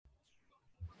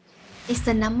It's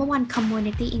the number one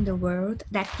commodity in the world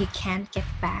that you can't get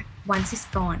back once it's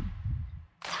gone.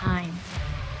 Time.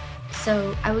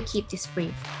 So I will keep this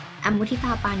brief. I'm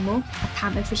Mutita Panmuk, a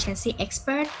time efficiency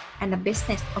expert and a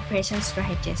business operations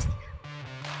strategist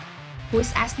who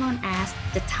is as known as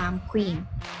the Time Queen.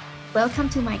 Welcome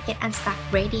to my Get Unstuck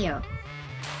Radio.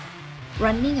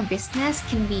 Running a business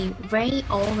can be very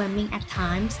overwhelming at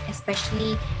times,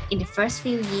 especially in the first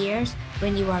few years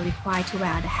when you are required to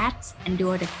wear the hats and do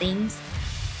other things.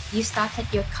 You started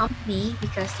your company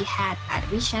because you had a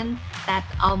vision that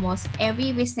almost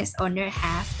every business owner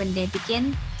has when they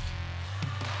begin.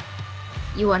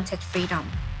 You wanted freedom,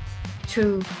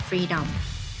 true freedom.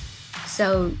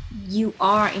 So you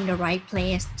are in the right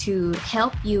place to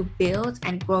help you build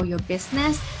and grow your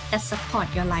business that support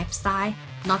your lifestyle,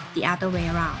 not the other way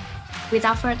around.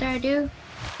 Without further ado,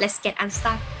 let's get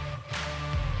unstuck.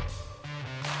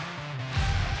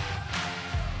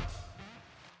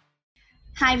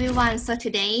 Hi everyone. So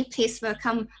today, please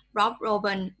welcome Rob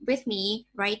Roban with me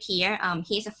right here.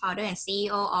 He's a founder and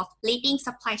CEO of leading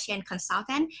supply chain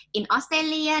consultant in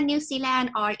Australia, New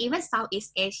Zealand, or even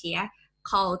Southeast Asia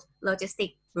called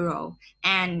Logistic Bureau.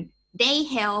 And they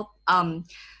help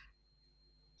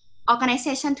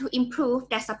organization to improve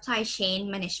their supply chain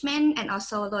management and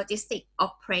also logistic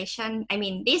operation. I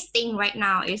mean, this thing right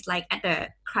now is like at the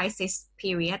crisis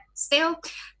period. Still,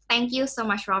 thank you so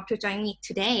much, Rob, to join me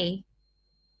today.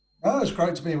 Oh, it's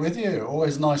great to be with you.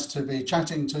 Always nice to be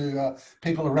chatting to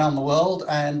people around the world,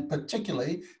 and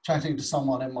particularly chatting to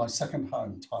someone in my second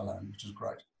home, Thailand, which is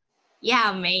great.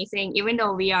 Yeah, amazing. Even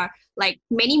though we are like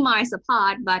many miles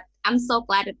apart, but I'm so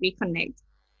glad that we connect.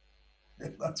 Yeah,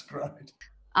 that's great.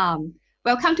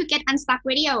 Welcome to Get Unstuck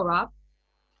Radio, Rob.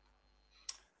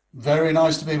 Very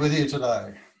nice to be with you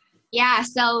today. Yeah,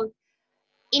 so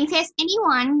in case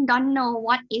anyone don't know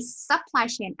what is supply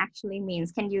chain actually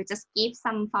means, can you just give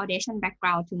some foundation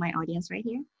background to my audience right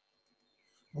here?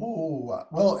 Oh,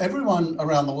 well, everyone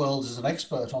around the world is an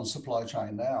expert on supply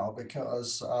chain now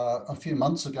because a few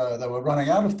months ago they were running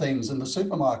out of things in the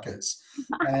supermarkets.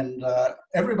 And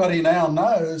everybody now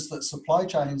knows that supply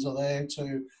chains are there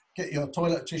to get your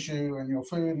toilet tissue and your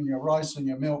food and your rice and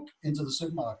your milk into the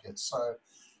supermarkets. So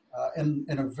in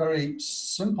a very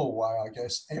simple way, I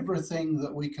guess, everything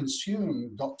that we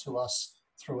consume got to us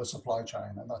through a supply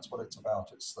chain, and that's what it's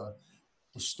about. It's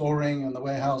the storing and the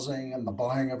warehousing and the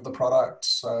buying of the product.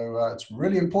 So it's a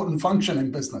really important function in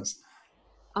business.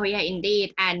 Oh yeah,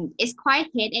 indeed. And it's quite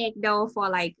headache though for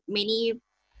like many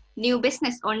new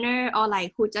business owner or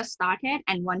like who just started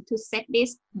and want to set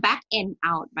this back end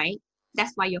out, right?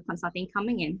 That's why your consulting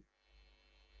coming in.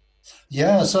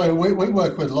 Yeah, so we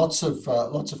work with lots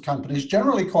of companies,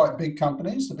 generally quite big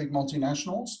companies, the big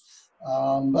multinationals.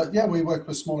 But yeah, we work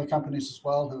with smaller companies as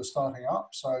well who are starting up.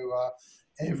 So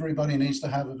everybody needs to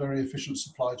have a very efficient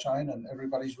supply chain, and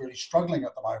everybody's really struggling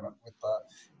at the moment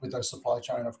with their supply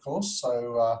chain, of course.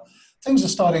 So things are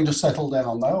starting to settle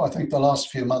down, though. I think the last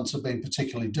few months have been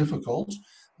particularly difficult.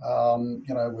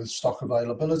 With stock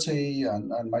availability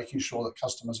and making sure that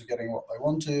customers are getting what they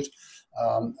wanted.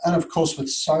 And of course, with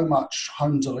so much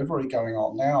home delivery going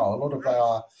on now, a lot of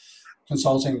our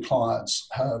consulting clients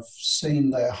have seen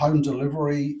their home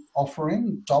delivery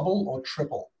offering double or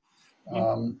triple.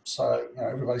 So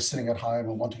everybody's sitting at home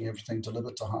and wanting everything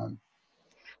delivered to home.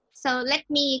 So let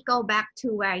me go back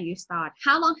to where you start.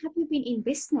 How long have you been in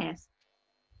business?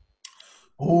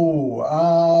 Oh,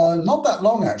 not that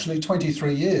long, actually,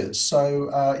 23 years.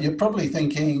 So you're probably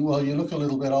thinking, well, you look a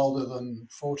little bit older than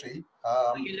 40.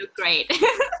 You look great.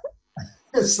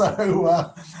 So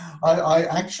I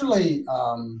actually,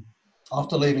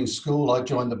 after leaving school, I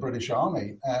joined the British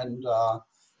Army, and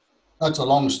that's a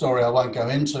long story I won't go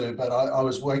into, but I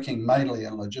was working mainly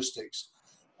in logistics,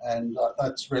 and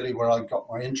that's really where I got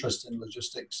my interest in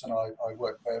logistics, and I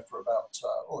worked there for about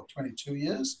 22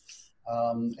 years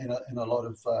in a lot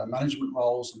of management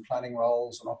roles and planning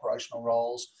roles and operational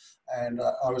roles. And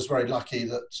I was very lucky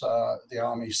that the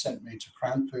Army sent me to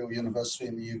Cranfield University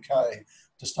in the UK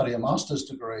to study a master's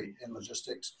degree in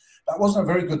logistics. That wasn't a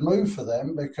very good move for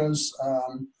them because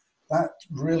that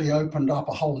really opened up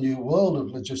a whole new world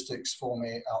of logistics for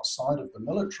me outside of the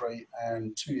military.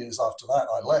 And 2 years after that,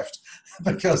 I left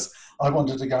because I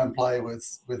wanted to go and play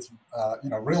with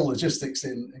real logistics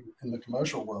in the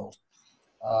commercial world.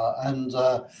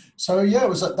 So yeah, it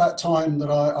was at that time that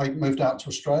I moved out to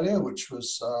Australia, which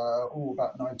was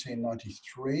about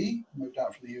 1993. Moved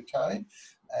out from the UK,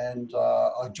 and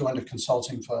I joined a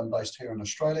consulting firm based here in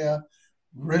Australia.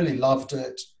 Really loved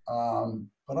it,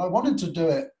 but I wanted to do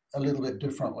it a little bit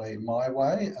differently, my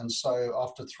way. And so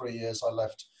after 3 years, I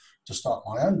left to start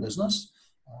my own business.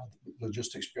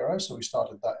 Logistics Bureau. So we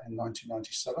started that in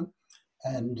 1997.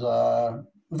 And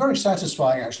very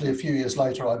satisfying, actually. A few years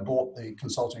later, I bought the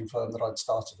consulting firm that I'd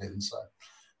started in. So,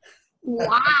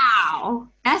 Wow,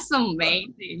 that's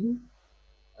amazing.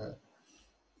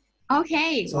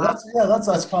 Okay, so wow.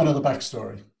 that's kind of the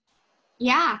backstory.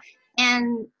 Yeah.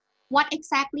 And what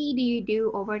exactly do you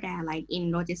do over there, like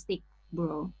in logistic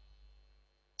bureau?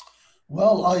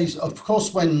 Well, of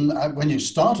course, when you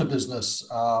start a business,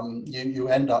 you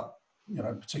end up,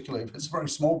 particularly if it's a very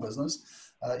small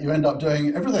business, you end up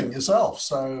doing everything yourself.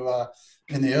 So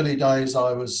in the early days,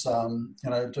 I was,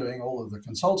 doing all of the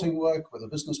consulting work with a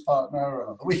business partner,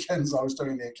 and on the weekends, I was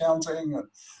doing the accounting and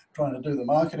trying to do the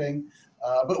marketing.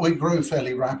 But we grew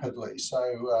fairly rapidly.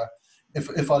 So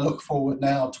if I look forward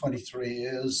now, 23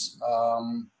 years,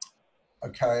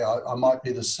 okay, I might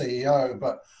be the CEO,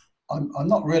 but I'm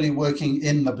not really working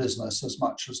in the business as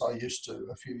much as I used to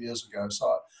a few years ago.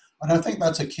 So, and I think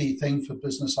that's a key thing for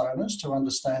business owners to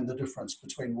understand the difference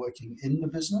between working in the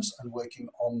business and working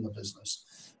on the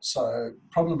business. So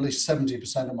probably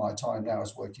 70% of my time now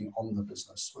is working on the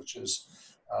business, which is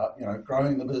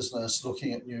growing the business,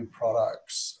 looking at new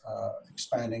products,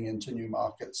 expanding into new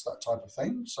markets, that type of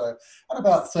thing. So, and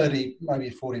about 30,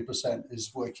 maybe 40%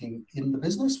 is working in the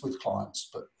business with clients.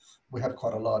 But we have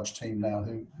quite a large team now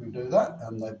who do that,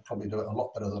 and they probably do it a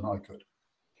lot better than I could.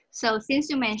 So since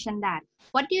you mentioned that,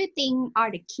 what do you think are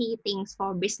the key things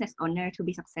for business owner to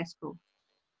be successful?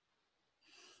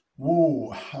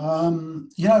 Ooh,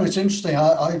 it's interesting.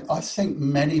 I think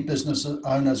many business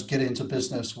owners get into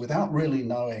business without really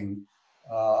knowing,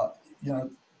 you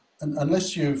know,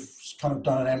 unless you've kind of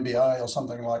done an MBA or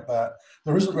something like that,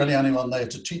 there isn't really anyone there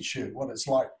to teach you what it's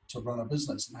like to run a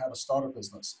business and how to start a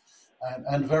business.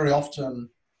 And very often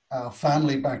our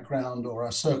family background or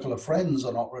our circle of friends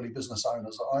are not really business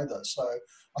owners either. So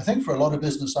I think for a lot of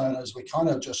business owners, we kind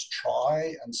of just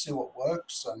try and see what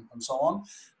works and so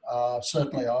on.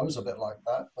 Certainly I was a bit like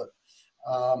that, but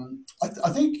I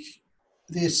think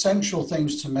the essential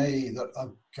things to me that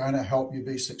are going to help you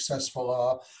be successful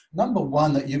are, number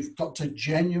one, that you've got to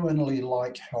genuinely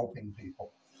like helping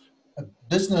people. A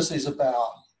business is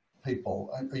about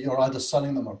people. You're either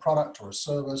selling them a product or a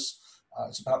service.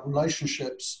 It's about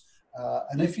relationships.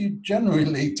 And if you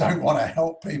genuinely don't want to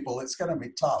help people, it's going to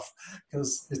be tough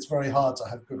because it's very hard to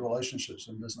have good relationships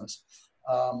in business.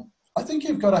 I think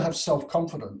you've got to have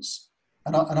self-confidence.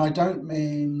 And I don't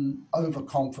mean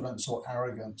overconfidence or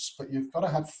arrogance, but you've got to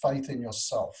have faith in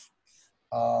yourself.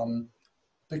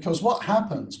 Because what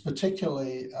happens,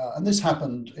 particularly, and this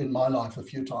happened in my life a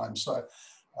few times, so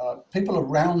people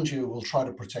around you will try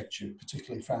to protect you,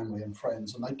 particularly family and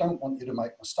friends, and they don't want you to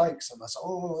make mistakes. And they say,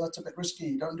 oh, that's a bit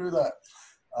risky, don't do that.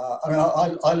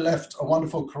 I left a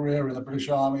wonderful career in the British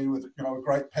Army with a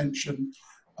great pension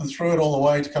and threw it all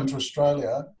away to come to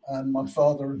Australia. And my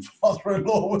father and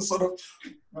father-in-law were sort of,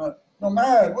 you're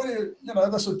mad, what are you,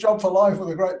 that's a job for life with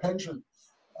a great pension.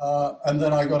 And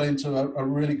then I got into a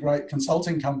really great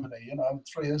consulting company.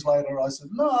 3 years later, I said,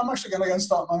 no, I'm actually going to go and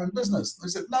start my own business. They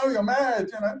said, no, you're mad,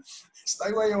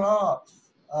 stay where you are.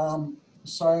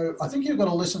 So I think you've got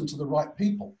to listen to the right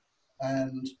people.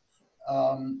 And,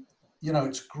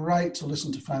 it's great to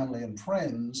listen to family and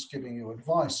friends giving you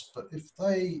advice, but if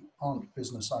they aren't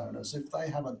business owners, if they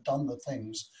haven't done the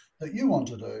things that you want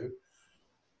to do,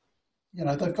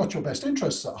 they've got your best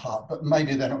interests at heart, but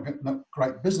maybe they're not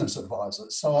great business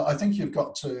advisors. So I think you've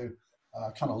got to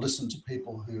kind of listen to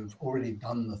people who've already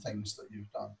done the things that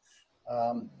you've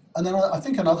done. And then I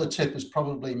think another tip is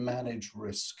probably manage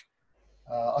risk.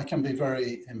 I can be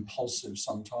very impulsive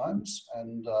sometimes,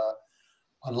 and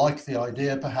I like the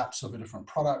idea perhaps of a different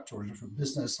product or a different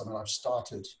business. I mean, I've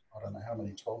started, I don't know how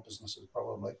many, 12 businesses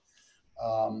probably.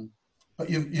 But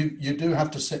you do have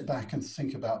to sit back and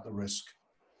think about the risk.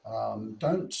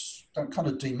 Don't kind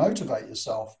of demotivate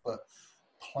yourself, but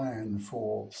plan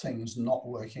for things not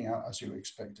working out as you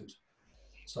expected.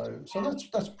 So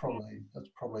that's probably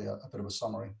a bit of a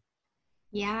summary.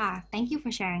 Yeah, thank you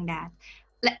for sharing that.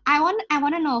 I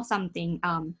want to know something.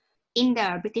 In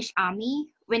the British Army,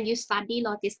 when you study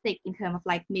logistics in terms of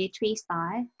like military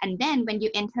style, and then when you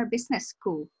enter business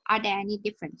school, are there any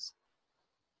difference?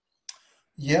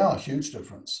 Yeah, huge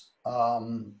difference.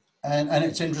 And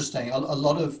it's interesting. A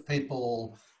lot of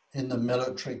people in the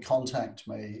military contact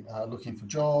me looking for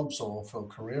jobs or for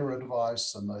career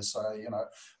advice, and they say,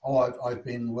 oh, I've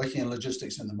been working in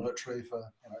logistics in the military for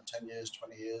 10 years,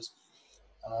 20 years.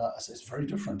 I say it's very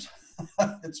different.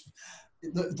 It's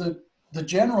the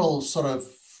general sort of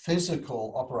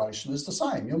physical operation is the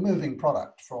same. You're moving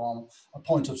product from a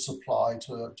point of supply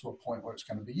to a point where it's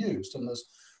going to be used, and there's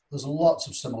lots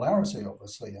of similarity,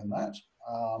 obviously, in that.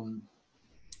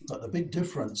 but the big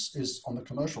difference is on the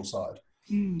commercial side.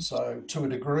 Mm. So to a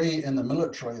degree in the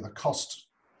military, the cost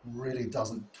really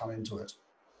doesn't come into it.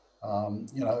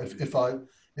 You know, if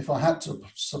I had to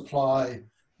supply,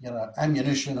 you know,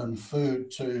 ammunition and food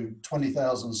to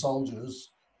 20,000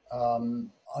 soldiers,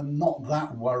 I'm not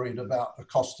that worried about the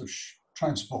cost of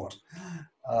transport.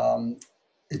 Um,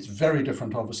 it's very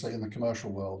different, obviously, in the commercial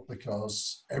world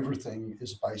because everything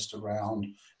is based around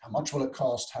how much will it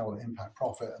cost, how will it impact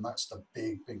profit, and that's the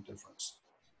big, big difference.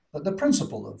 But the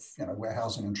principle of, you know,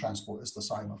 warehousing and transport is the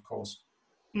same, of course.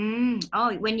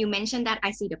 Oh, when you mentioned that,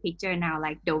 I see the picture now,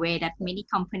 like the way that many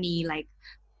company like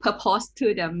propose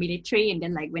to the military and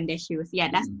then like when they choose. Yeah,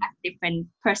 that's different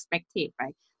perspective,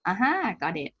 right? Uh-huh,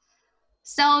 got it.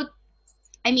 So,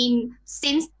 I mean,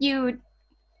 since you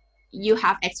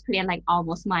have experienced like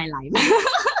almost my life,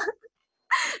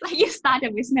 like you start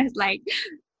a business like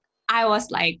I was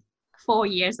like 4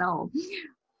 years old.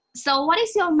 So what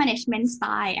is your management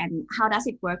style and how does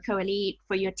it work currently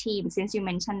for your team since you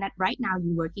mentioned that right now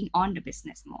you're working on the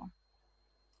business more?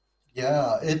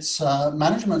 Yeah, it's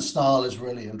management style is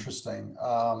really interesting.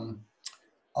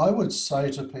 I would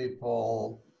say to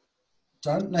people,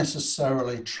 don't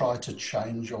necessarily try to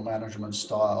change your management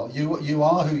style. You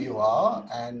are who you are,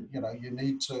 and you know you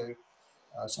need to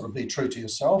sort of be true to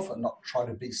yourself and not try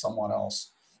to be someone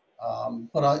else.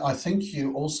 But I think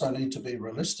you also need to be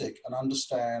realistic and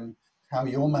understand how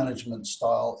your management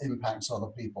style impacts other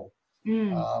people.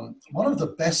 Mm. One of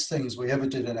the best things we ever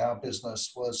did in our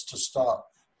business was to start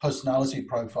personality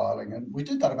profiling, and we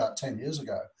did that about 10 years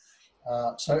ago.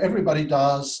 So everybody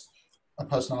does a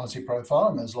personality profile,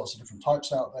 and there's lots of different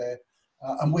types out there,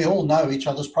 and we all know each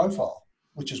other's profile,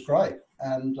 which is great.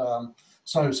 And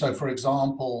so for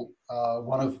example,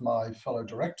 one of my fellow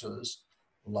directors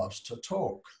loves to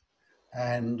talk,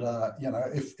 and you know,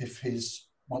 if he's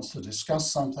wants to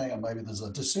discuss something and maybe there's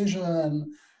a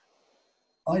decision,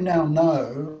 I now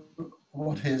know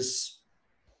what his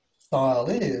style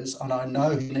is, and I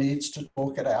know he needs to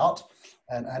talk it out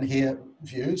and hear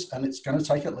views, and it's going to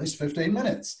take at least 15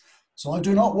 minutes. So I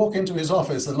do not walk into his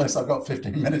office unless I've got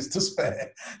 15 minutes to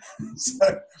spare.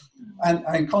 So,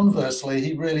 and conversely,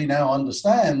 he really now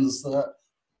understands that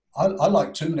I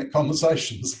like 2-minute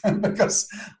conversations because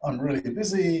I'm really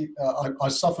busy. I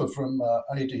suffer from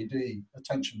ADD,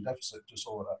 attention deficit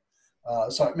disorder.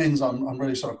 So it means I'm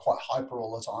really sort of quite hyper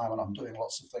all the time and I'm doing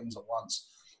lots of things at once.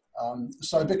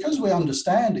 So because we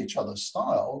understand each other's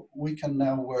style, we can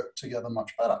now work together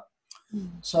much better.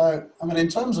 So, I mean, in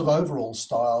terms of overall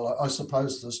style, I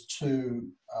suppose there's two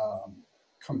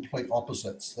complete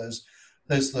opposites.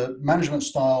 There's the management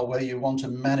style where you want to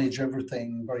manage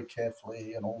everything very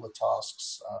carefully and all the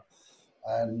tasks,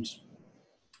 and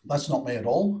that's not me at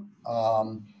all.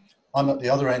 I'm at the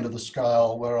other end of the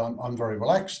scale where I'm very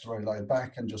relaxed, very laid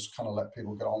back, and just kind of let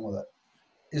people get on with it.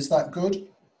 Is that good?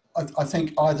 I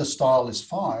think either style is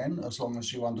fine as long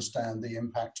as you understand the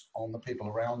impact on the people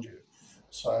around you.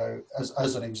 So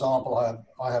as an example,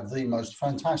 I have the most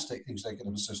fantastic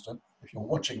executive assistant. If you're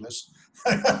watching this,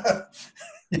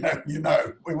 you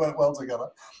know we work well together.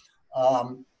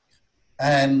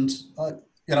 And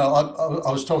you know, I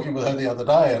was talking with her the other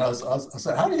day, and I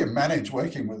said, "How do you manage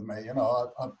working with me? You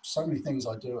know, so many things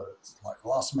I do. It's like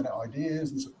last minute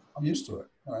ideas, and so I'm used to it.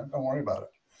 You know, don't worry about it."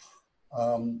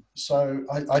 So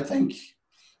I think,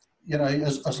 you know,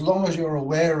 as long as you're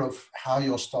aware of how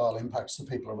your style impacts the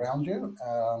people around you.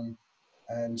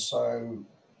 And so,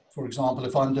 for example,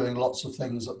 if I'm doing lots of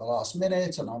things at the last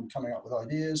minute and I'm coming up with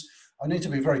ideas, I need to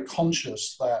be very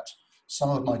conscious that some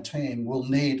of my team will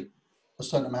need a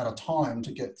certain amount of time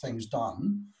to get things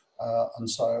done. And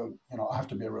so, you know, I have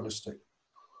to be realistic.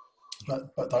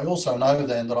 But they also know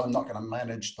then that I'm not going to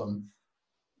manage them,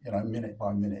 you know, minute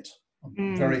by minute.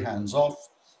 I'm very hands off.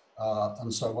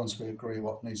 And so once we agree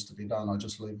what needs to be done, I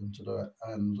just leave them to do it.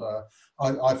 And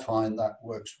I find that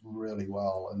works really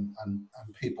well. And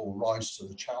people rise to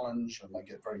the challenge and they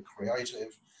get very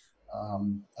creative.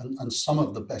 And some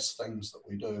of the best things that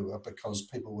we do are because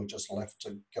people were just left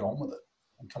to get on with it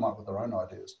and come up with their own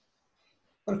ideas.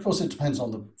 But of course, it depends on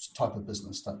the type of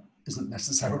business. That isn't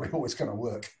necessarily always going to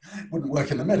work. It wouldn't work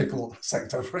in the medical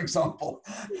sector, for example.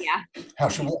 Yeah. How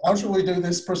should we do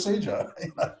this procedure?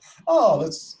 You know, oh,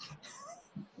 let's.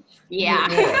 Yeah.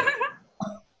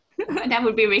 That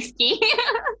would be risky.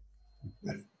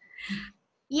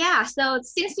 Yeah. So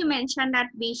since you mentioned that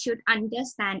we should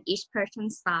understand each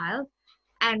person's style,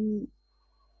 and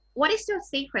what is your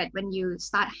secret when you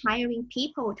start hiring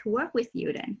people to work with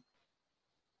you then?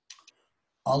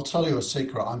 I'll tell you a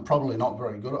secret. I'm probably not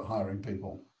very good at hiring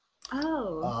people.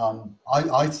 Oh.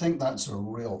 I think that's a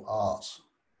real art.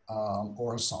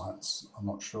 or a science. I'm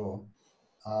not sure.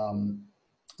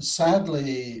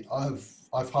 Sadly,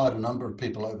 I've hired a number of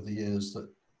people over the years that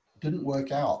didn't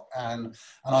work out, and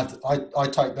I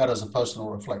take that as a personal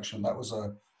reflection. That was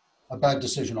a bad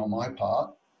decision on my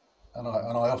part, and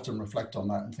I often reflect on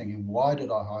that and thinking, why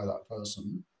did I hire that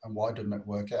person, and why didn't it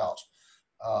work out?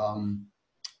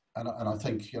 And I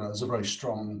think, there's a very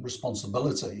strong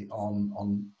responsibility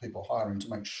on people hiring to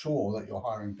make sure that you're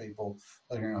hiring people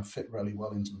that are going to fit really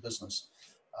well into the business.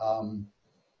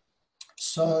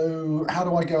 So how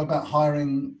do I go about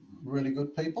hiring really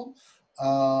good people?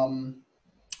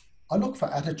 I look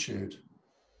for attitude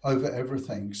over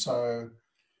everything. So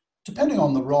depending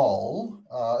on the role,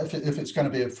 if it's going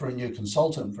to be for a new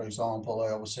consultant, for example,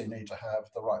 they obviously need to have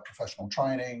the right professional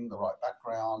training, the right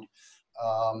background.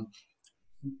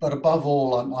 But above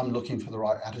all, I'm looking for the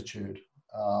right attitude.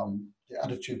 The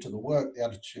attitude to the work, the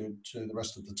attitude to the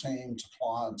rest of the team, to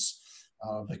clients,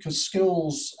 because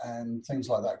skills and things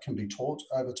like that can be taught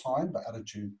over time, but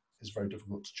attitude is very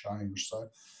difficult to change. So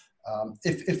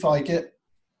if I get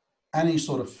any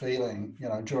sort of feeling,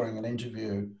 during an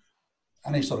interview,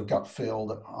 any sort of gut feel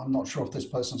that I'm not sure if this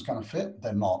person's going to fit,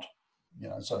 they're not.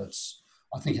 So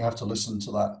I think you have to listen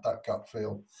to that gut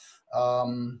feel. I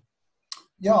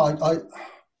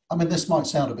mean, this might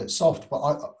sound a bit soft, but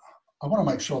I want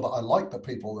to make sure that I like the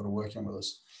people that are working with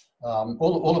us.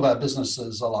 All of our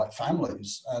businesses are like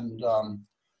families, and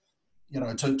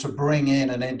to bring in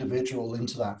an individual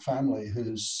into that family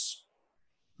who's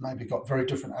maybe got very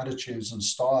different attitudes and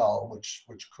style, which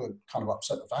could kind of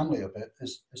upset the family a bit,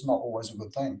 is not always a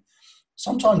good thing.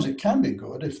 Sometimes it can be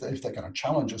good if they're going to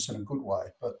challenge us in a good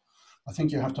way, but I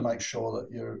think you have to make sure that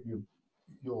you're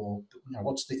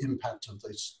what's the impact of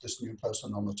this new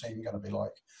person on the team going to be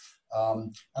like?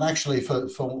 And actually,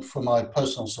 for my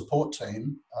personal support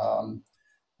team,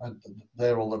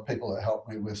 they're all the people that help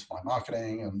me with my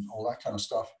marketing and all that kind of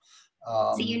stuff.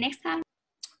 See you next time.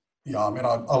 Yeah, I mean,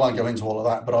 I won't go into all of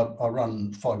that, but I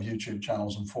run 5 YouTube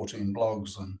channels and 14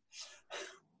 blogs, and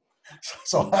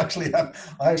so I actually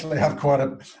have quite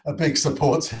a big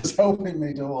support that's helping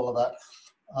me do all of that.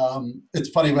 It's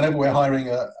funny, whenever we're hiring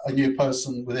a new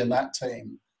person within that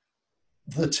team,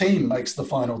 the team makes the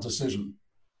final decision.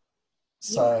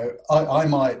 So I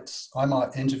might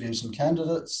interview some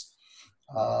candidates,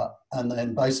 and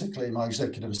then basically my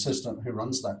executive assistant who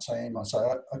runs that team, I say,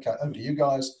 okay, over to you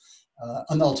guys,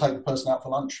 and they'll take the person out for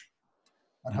lunch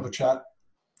and have a chat,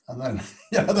 and then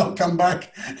they'll come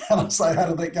back and I'll say, how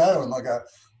did it go? And they'll go,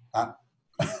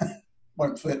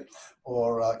 won't fit,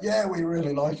 or yeah, we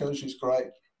really like her, she's great.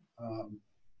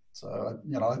 So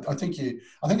I think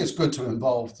it's good to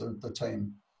involve the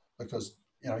team, because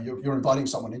you're inviting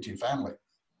someone into your family.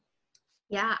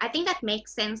 Yeah, I think that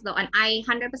makes sense though, and I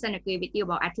 100% agree with you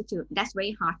about attitude. That's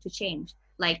very hard to change.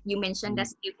 Like you mentioned, that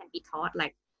skill can be taught.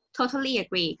 Like totally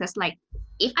agree, because like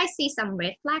if I see some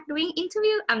red flag during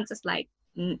interview, I'm just like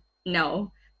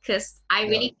no, because I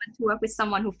really want to work with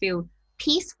someone who feel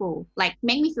peaceful, like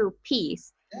make me feel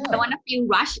peace. I don't want to feel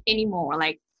rushed anymore.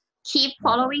 Like keep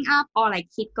following up or like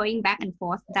keep going back and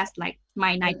forth. That's like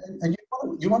my night. And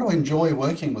you want to enjoy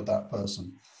working with that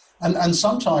person. And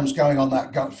sometimes going on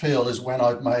that gut feel is when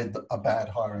I've made a bad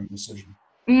hiring decision.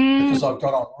 Because I've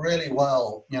got on really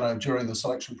well, during the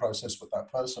selection process with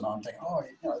that person. I'm thinking,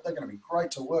 they're going to be great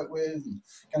to work with, and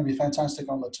going to be fantastic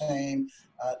on the team.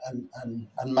 And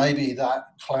maybe that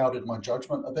clouded my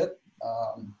judgment a bit.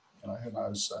 Who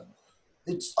knows?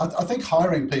 I think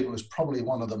hiring people is probably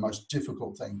one of the most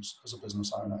difficult things as a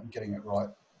business owner, and getting it right.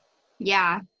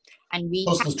 Yeah. And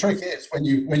the trick is when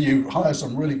you hire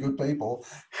some really good people,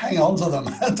 hang on to them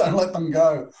and don't let them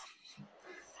go.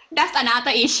 That's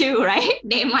another issue, right?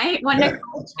 They might want to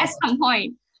go at some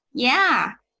point.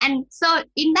 Yeah. And so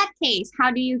in that case,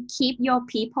 how do you keep your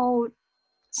people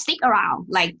stick around,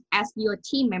 like as your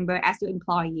team member, as your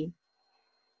employee?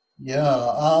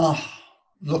 Yeah.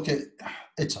 Look,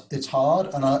 it's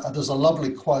hard. And there's a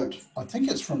lovely quote, I think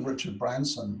it's from Richard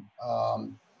Branson,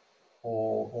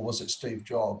 or was it Steve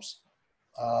Jobs?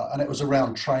 And it was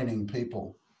around training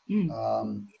people.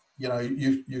 You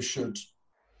should,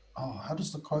 how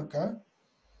does the quote go?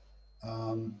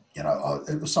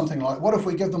 It was something like, what if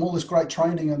we give them all this great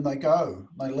training and they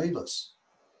leave us?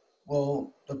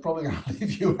 Well, they're probably going to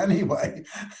leave you anyway.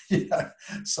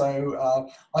 So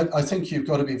I think you've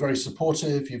got to be very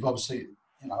supportive. You've obviously,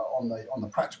 on the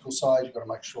practical side, you've got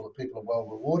to make sure that people are well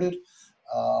rewarded.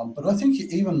 But I think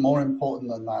even more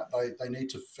important than that, they need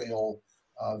to feel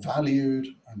valued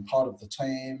and part of the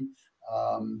team.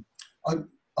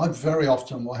 I very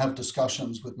often will have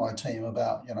discussions with my team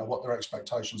about what their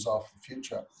expectations are for the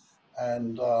future,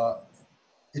 and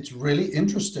it's really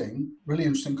interesting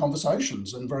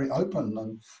conversations and very open.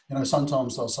 And, you know,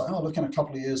 sometimes they'll say, oh, look, in a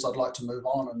couple of years, I'd like to move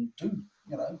on and do,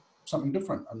 you know, something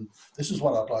different. And this is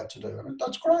what I'd like to do. And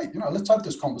that's great. You know, let's have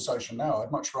this conversation now.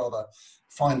 I'd much rather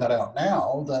find that out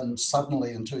now than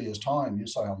suddenly in 2 years' time, you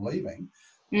say I'm leaving.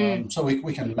 So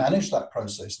we can manage that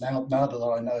process now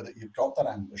that I know that you've got that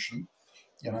ambition.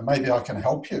 You know, maybe I can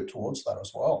help you towards that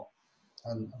as well.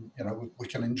 And you know, we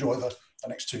can enjoy the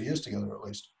next 2 years together at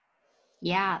least.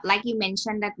 Yeah, like you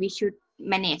mentioned that we should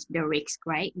manage the risk,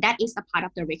 right? That is a part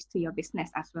of the risk to your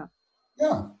business as well.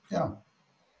 Yeah, yeah.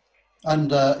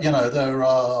 And you know, there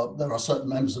are certain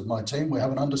members of my team. We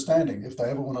have an understanding. If they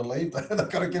ever want to leave, they've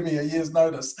got to give me a year's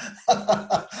notice.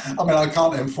 I mean, I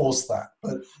can't enforce that,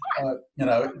 but you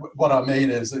know, what I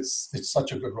mean is, it's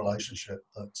such a good relationship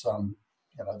that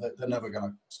you know, they're never going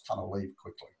to kind of leave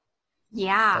quickly.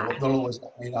 Yeah, They'll always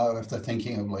let me know if they're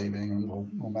thinking of leaving, and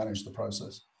we'll manage the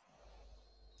process.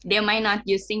 they might not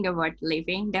using the word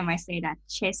leaving. They might say that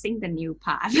chasing the new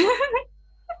path.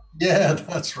 Yeah,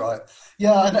 that's right.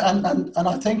 Yeah, and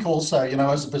I think also, you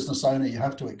know, as a business owner, you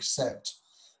have to accept,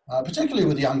 particularly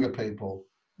with younger people,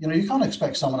 you know, you can't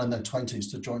expect someone in their 20s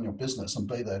to join your business and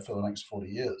be there for the next 40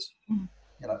 years.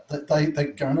 You know,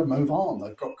 they're going to move on.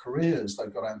 They've got careers,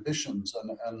 they've got ambitions,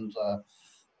 and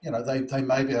you know, they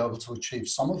may be able to achieve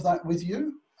some of that with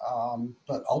you,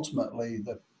 but ultimately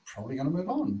they're probably going to move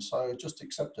on. So just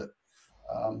accept it.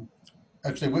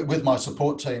 Actually, with my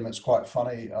support team, it's quite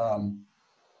funny.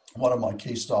 One of my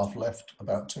key staff left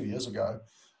about 2 years ago.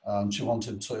 She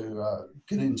wanted to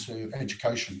get into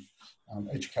education,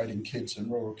 educating kids in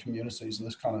rural communities and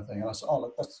this kind of thing. And I said, oh,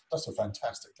 look, that's a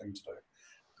fantastic thing to do.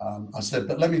 I said,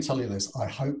 but let me tell you this, I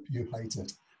hope you hate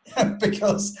it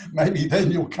because maybe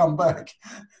then you'll come back.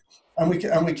 And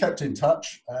we kept in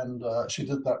touch, and she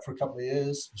did that for a couple of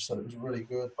years. She said it was really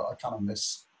good, but I kind of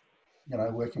miss, you know,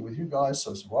 working with you guys.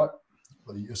 So I said, what?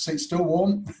 Well, your seat's still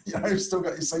warm, you know, you've still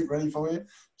got your seat ready for you.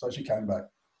 So she came back.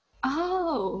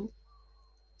 Oh,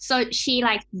 so she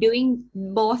like doing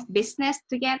both business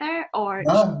together, or?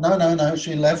 No.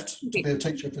 She left to be a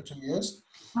teacher for 2 years.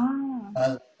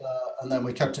 Oh. And then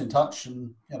we kept in touch,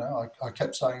 and, you know, I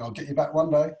kept saying, I'll get you back one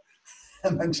day.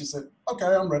 And then she said, okay,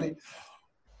 I'm ready.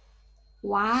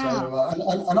 Wow.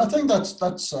 So, and I think that's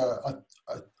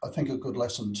I think a good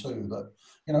lesson too, that,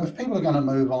 you know, if people are going to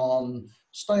move on,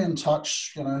 stay in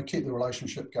touch, you know, keep the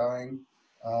relationship going.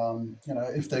 You know,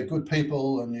 if they're good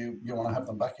people and you want to have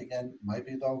them back again,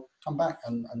 maybe they'll come back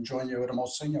and join you at a more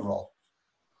senior role.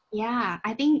 Yeah,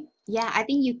 I think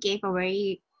you gave a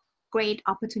very great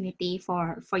opportunity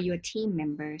for your team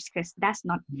members, because that's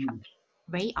not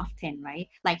very often, right?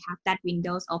 Like have that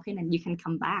windows open and you can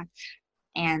come back.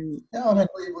 And yeah, I mean,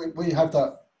 we have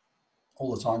that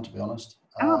all the time, to be honest.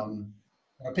 You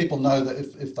know, people know that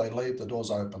if they leave, the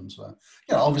door's open. So,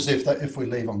 you know, obviously if we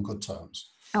leave on good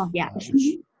terms, yeah.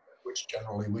 Which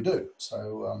generally we do.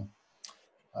 So,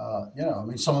 you know, I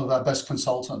mean, some of our best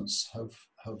consultants have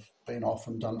been off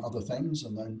and done other things,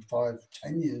 and then 5-10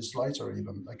 years later,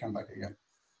 even they come back again.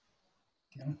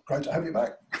 You know, great to have you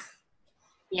back.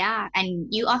 Yeah, and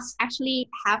you actually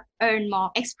have earned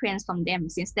more experience from them.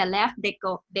 Since they left, they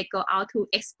go out to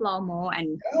explore more.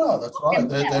 And yeah, that's right.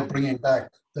 They're bringing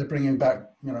back,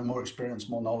 you know, more experience,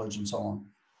 more knowledge, and so on.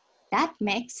 That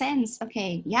makes sense.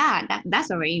 Okay, yeah, that's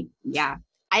a very, yeah.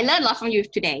 I learned a lot from you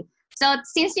today. So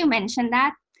since you mentioned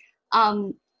that,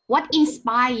 what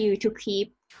inspired you to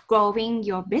keep growing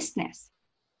your business?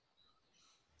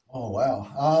 Oh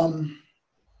wow.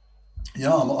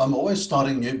 Yeah, I'm always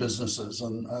starting new businesses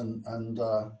and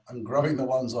growing the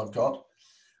ones I've got.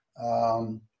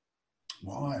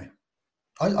 Why?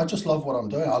 I just love what I'm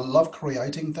doing. I love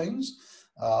creating things.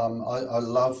 I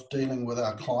love dealing with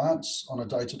our clients on a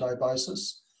day-to-day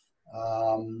basis.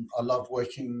 I love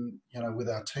working, you know, with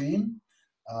our team.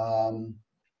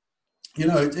 You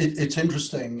know, it's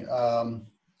interesting.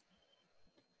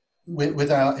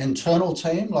 With our internal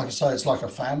team, like I say, it's like a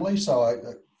family.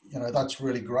 So you know, that's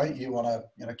really great. You want to,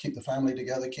 you know, keep the family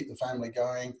together, keep the family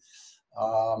going,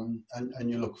 and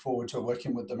you look forward to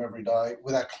working with them every day.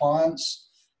 With our clients,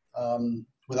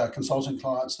 with our consulting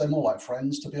clients, they're more like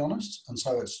friends, to be honest. And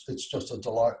so it's just a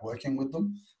delight working with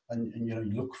them, and you know,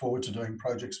 you look forward to doing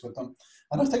projects with them.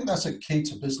 And I think that's a key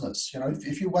to business. You know,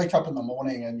 if you wake up in the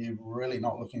morning and you're really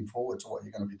not looking forward to what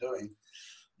you're going to be doing,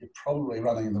 you're probably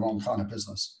running the wrong kind of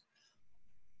business.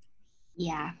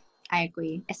 Yeah, I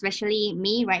agree. Especially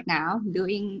me right now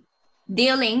dealing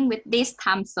with this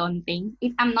time zone thing.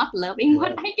 If I'm not loving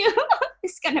what I do,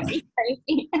 it's gonna be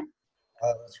crazy.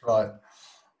 That's right.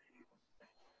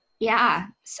 Yeah.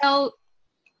 So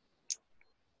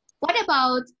what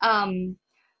about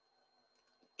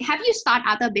have you started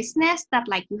other business that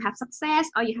like you have success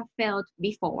or you have failed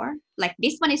before? Like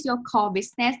this one is your core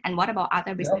business, and what about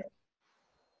other business? Yep.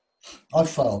 I've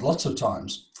failed lots of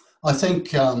times. I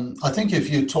think if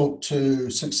you talk to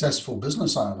successful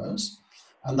business owners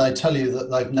and they tell you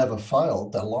that they've never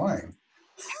failed, they're lying.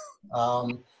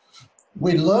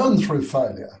 We learn through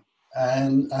failure,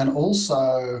 and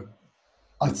also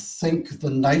I think the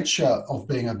nature of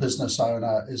being a business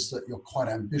owner is that you're quite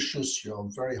ambitious, you're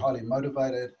very highly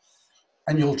motivated,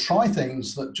 and you'll try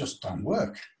things that just don't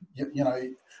work. You know,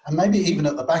 and maybe even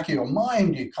at the back of your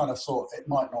mind, you kind of thought it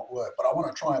might not work, but I want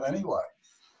to try it anyway.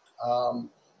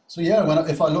 So yeah,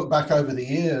 if I look back over the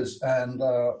years, and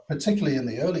particularly in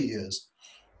the early years,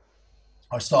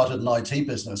 I started an IT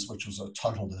business, which was a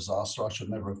total disaster. I should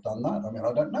never have done that. I mean,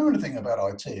 I don't know anything about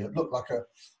IT. It looked like a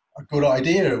good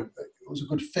idea. It was a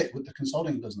good fit with the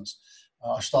consulting business.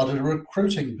 I started a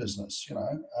recruiting business, you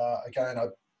know, again,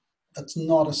 that's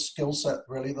not a skill set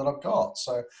really that I've got.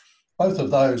 So both of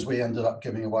those we ended up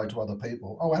giving away to other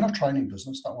people. Oh, and a training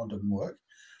business, that one didn't work.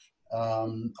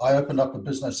 I opened up a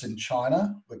business in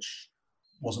China, which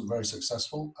wasn't very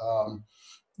successful.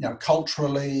 You know,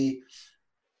 culturally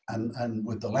and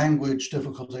with the language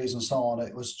difficulties and so on,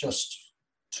 it was just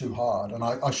too hard. And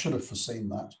I should have foreseen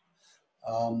that.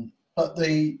 But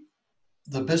the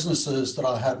businesses that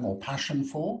I had more passion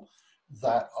for,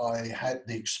 that I had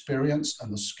the experience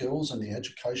and the skills and the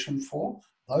education for,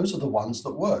 those are the ones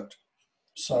that worked.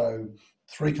 So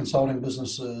 3 consulting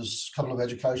businesses, a couple of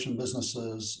education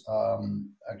businesses,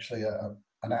 actually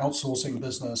an outsourcing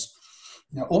business,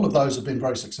 you know, all of those have been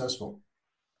very successful.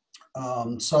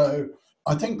 So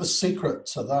I think the secret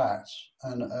to that,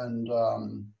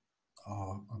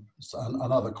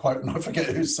 another quote, and I forget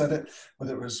who said it,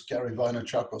 whether it was Gary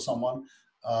Vaynerchuk or someone,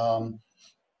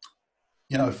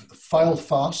 you know, fail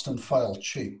fast and fail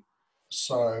cheap.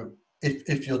 So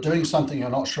if you're doing something you're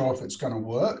not sure if it's going to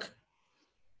work,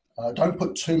 don't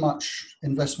put too much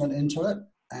investment into it,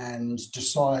 and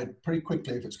decide pretty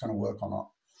quickly if it's going to work or not.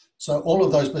 So all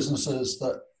of those businesses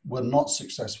that were not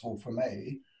successful for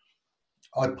me,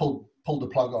 I pulled the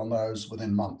plug on those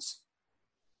within months,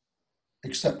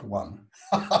 except one.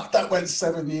 That went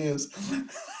 7 years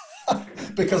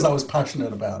because I was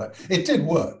passionate about it. It did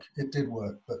work,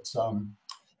 but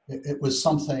it was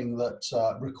something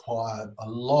that required a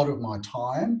lot of my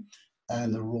time,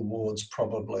 and the rewards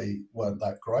probably weren't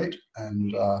that great.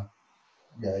 And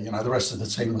yeah, you know, the rest of the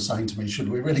team was saying to me, should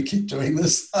we really keep doing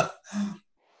this?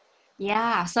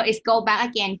 Yeah, so it's go back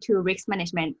again to risk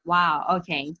management. Wow,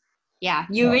 okay. Yeah,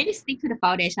 you really stick to the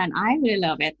foundation. I really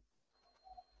love it.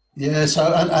 Yeah,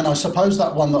 so and I suppose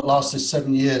that one that lasted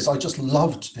 7 years, I just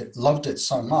loved it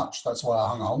so much. That's why I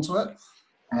hung on to it.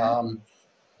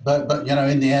 But you know,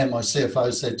 in the end, my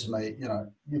CFO said to me, you know,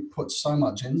 you put so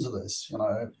much into this, you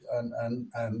know,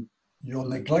 and you're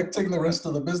neglecting the rest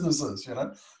of the businesses, you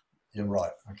know. You're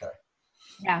right. Okay.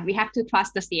 Yeah, we have to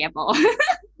trust the CFO.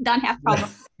 Don't have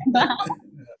problems.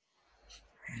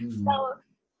 So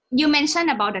you mentioned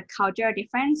about the culture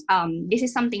difference. This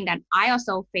is something that I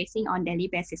also facing on daily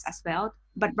basis as well.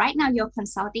 But right now, your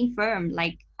consulting firm,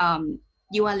 like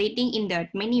you are leading in the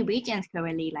many regions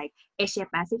currently, like Asia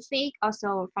Pacific,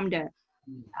 also from the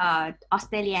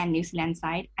Australia and New Zealand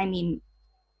side. I mean,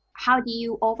 how do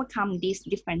you overcome these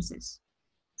differences?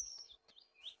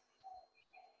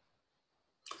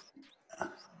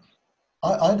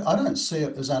 I don't see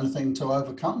it as anything to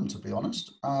overcome, to be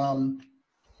honest.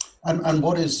 And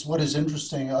what is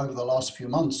interesting over the last few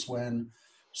months, when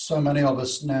so many of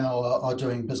us now are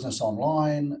doing business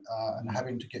online and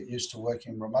having to get used to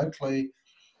working remotely,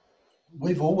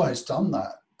 we've always done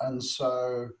that. And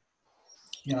so,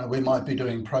 you know, we might be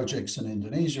doing projects in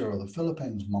Indonesia or the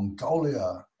Philippines,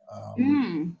 Mongolia,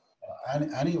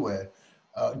 anywhere.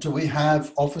 Do we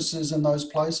have offices in those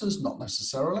places? Not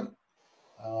necessarily.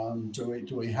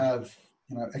 Do we have,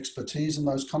 you know, expertise in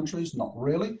those countries? Not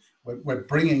really. We're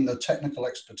bringing the technical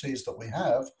expertise that we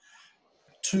have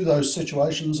to those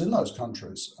situations in those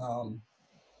countries.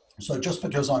 So just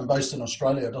because I'm based in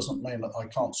Australia doesn't mean that I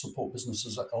can't support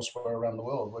businesses elsewhere around the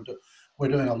world. We're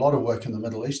doing a lot of work in the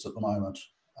Middle East at the moment.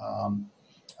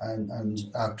 And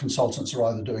our consultants are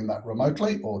either doing that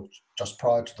remotely, or just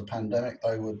prior to the pandemic,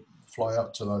 they would fly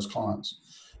up to those clients.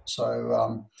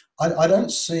 So I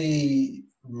don't see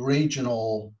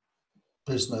regional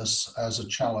business as a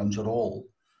challenge at all,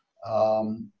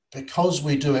 because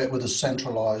we do it with a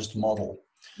centralized model.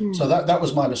 So that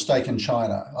was my mistake in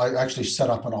China. I actually set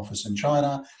up an office in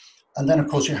China, and then of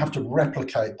course you have to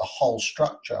replicate the whole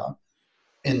structure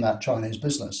in that Chinese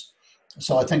business.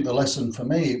 So I think the lesson for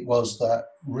me was that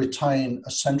retain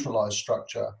a centralized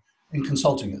structure. In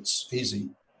consulting, it's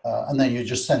easy. and then you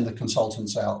just send the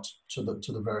consultants out to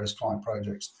the various client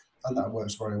projects, and that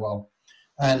works very well.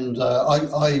 And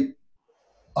I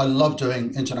love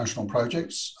doing international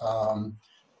projects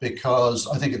because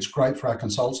I think it's great for our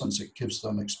consultants. It gives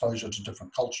them exposure to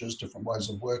different cultures, different ways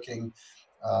of working.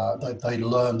 They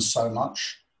learn so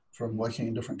much from working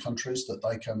in different countries that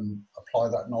they can apply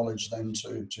that knowledge then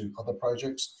to other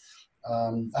projects.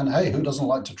 And hey, who doesn't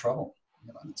like to travel?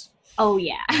 You know, oh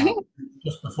yeah.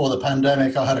 Just before the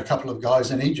pandemic, I had a couple of guys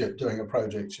in Egypt doing a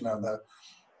project. You know,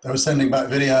 they were sending back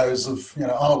videos of, you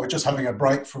know, oh, we're just having a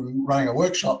break from running a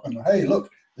workshop, and hey,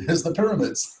 look, here's the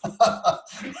pyramids, right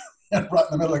in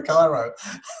the middle of Cairo.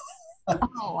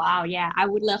 Oh wow, yeah, I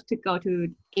would love to go to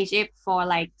Egypt for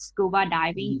like scuba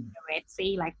diving in the Red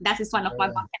Sea. Like that is one of my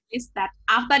bucket lists that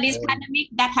after this pandemic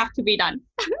that have to be done.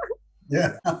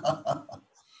 Yeah.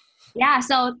 Yeah.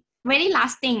 So very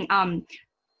last thing,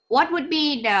 what would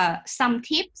be some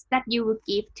tips that you would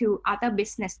give to other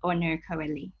business owner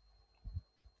currently?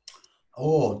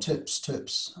 Oh,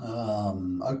 tips.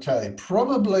 Okay,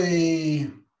 probably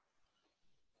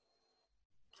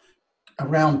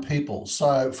around people.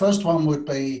 So first one would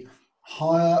be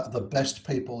hire the best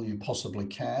people you possibly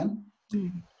can,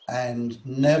 and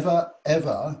never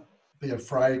ever be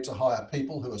afraid to hire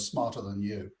people who are smarter than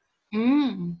you.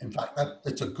 In fact,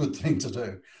 it's a good thing to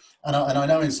do. And I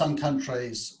know in some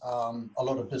countries, a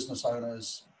lot of business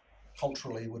owners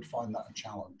culturally would find that a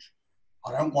challenge.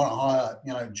 I don't want to hire,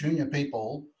 you know, junior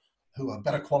people who are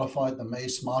better qualified than me,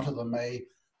 smarter than me.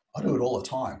 I do it all the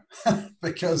time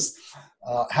because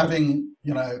having,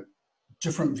 you know,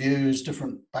 different views,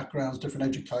 different backgrounds, different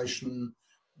education,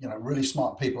 you know, really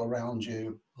smart people around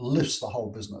you lifts the whole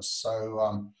business.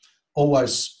 So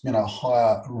always, you know,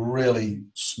 hire really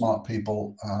smart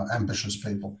people, ambitious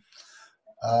people.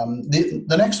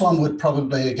 The next one would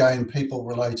probably, again, people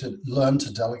related, learn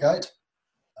to delegate.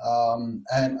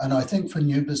 And I think for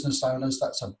new business owners,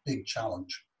 that's a big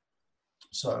challenge.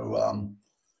 So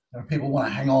you know, people want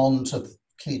to hang on to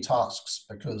key tasks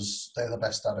because they're the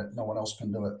best at it. No one else can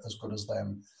do it as good as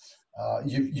them.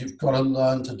 You've got to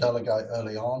learn to delegate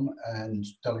early on and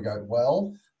delegate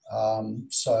well.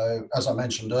 So as I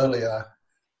mentioned earlier,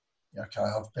 okay,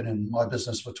 I've been in my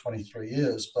business for 23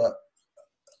 years, but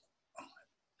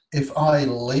if I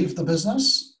leave the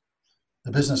business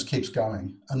keeps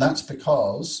going. And that's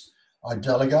because I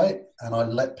delegate and I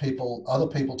let other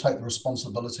people take the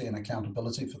responsibility and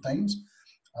accountability for things.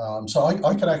 So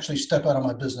I could actually step out of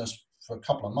my business for a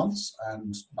couple of months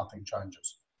and nothing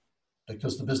changes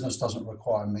because the business doesn't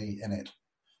require me in it.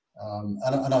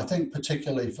 And I think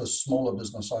particularly for smaller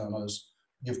business owners,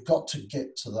 you've got to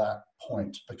get to that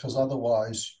point because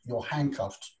otherwise you're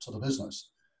handcuffed to the business.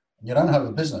 You don't have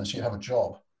a business, you have a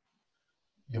job.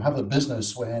 You have a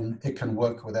business when it can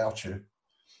work without you.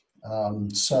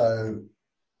 So,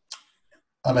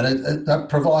 I mean, that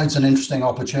provides an interesting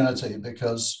opportunity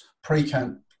because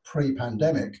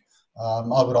pre-pandemic,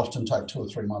 I would often take 2 or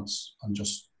 3 months and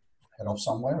just head off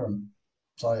somewhere and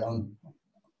say, I'm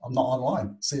not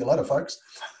online. See you later, folks.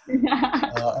 and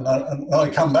I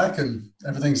come back and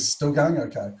everything's still going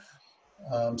okay.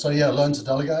 So yeah, learn to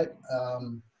delegate.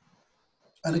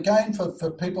 And again,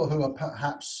 for people who are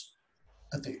perhaps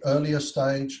at the earlier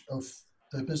stage of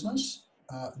their business,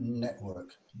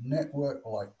 network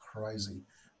like crazy.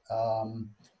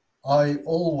 I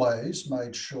always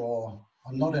made sure,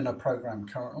 I'm not in a program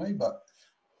currently, but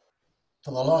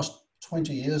for the last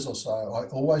 20 years or so, I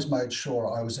always made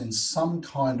sure I was in some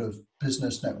kind of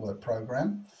business network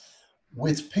program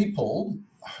with people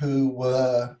who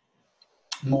were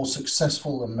more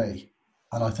successful than me.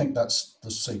 And I think that's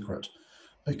the secret,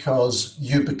 because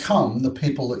you become the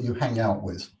people that you hang out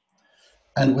with.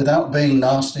 And without being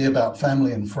nasty about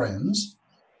family and friends,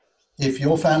 if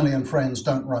your family and friends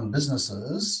don't run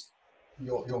businesses,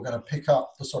 you're going to pick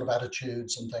up the sort of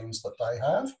attitudes and things that they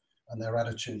have and their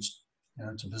attitudes, you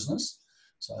know, to business.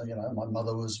 So, you know, my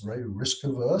mother was very risk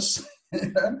averse.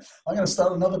 I'm going to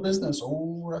start another business.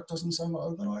 Oh, that doesn't sound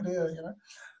like a good idea, you know.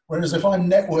 Whereas if I'm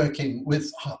networking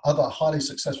with other highly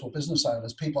successful business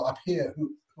owners, people up here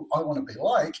who I want to be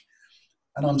like,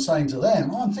 and I'm saying to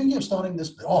them, oh, I'm thinking of starting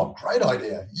this. Oh, great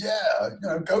idea. Yeah, you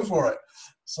know, go for it.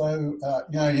 So,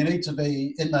 you know, you need to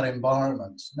be in that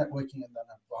environment, networking in that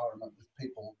environment with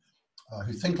people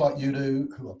who think like you do,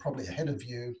 who are probably ahead of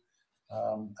you,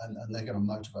 and they're going to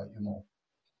motivate you more.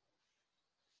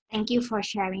 Thank you for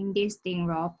sharing this thing,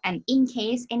 Rob. And in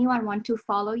case anyone want to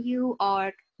follow you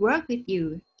or work with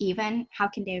you, even, how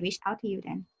can they reach out to you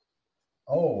then?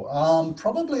 Oh,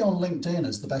 probably on LinkedIn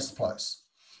is the best place.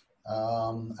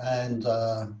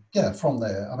 Yeah, from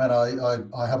there. I mean,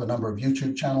 I have a number of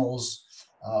YouTube channels.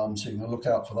 So you can look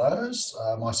out for those.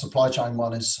 My supply chain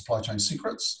one is Supply Chain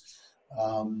Secrets.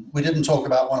 We didn't talk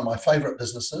about one of my favorite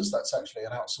businesses. That's actually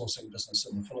an outsourcing business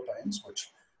in the Philippines,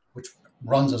 which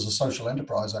runs as a social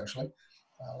enterprise, actually.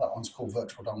 That one's called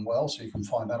Virtual Done Well, so you can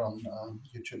find that on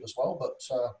YouTube as well. But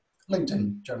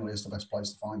LinkedIn generally is the best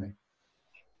place to find me.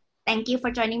 Thank you for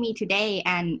joining me today,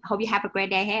 and hope you have a great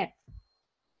day ahead.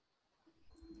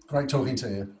 Great talking to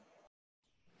you.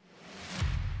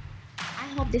 I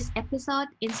hope this episode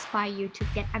inspires you to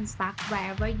get unstuck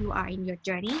wherever you are in your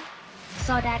journey,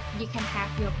 so that you can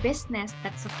have your business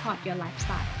that support your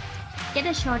lifestyle. Get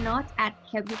the show notes at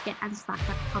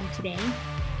helpyougetunstuck.com today.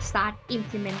 Start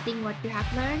implementing what you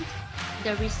have learned.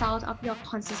 The result of your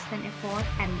consistent effort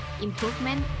and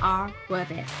improvement are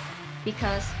worth it,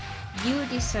 because you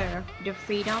deserve the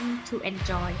freedom to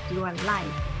enjoy your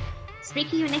life. Speak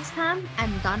to you next time,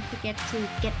 and don't forget to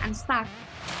get unstuck.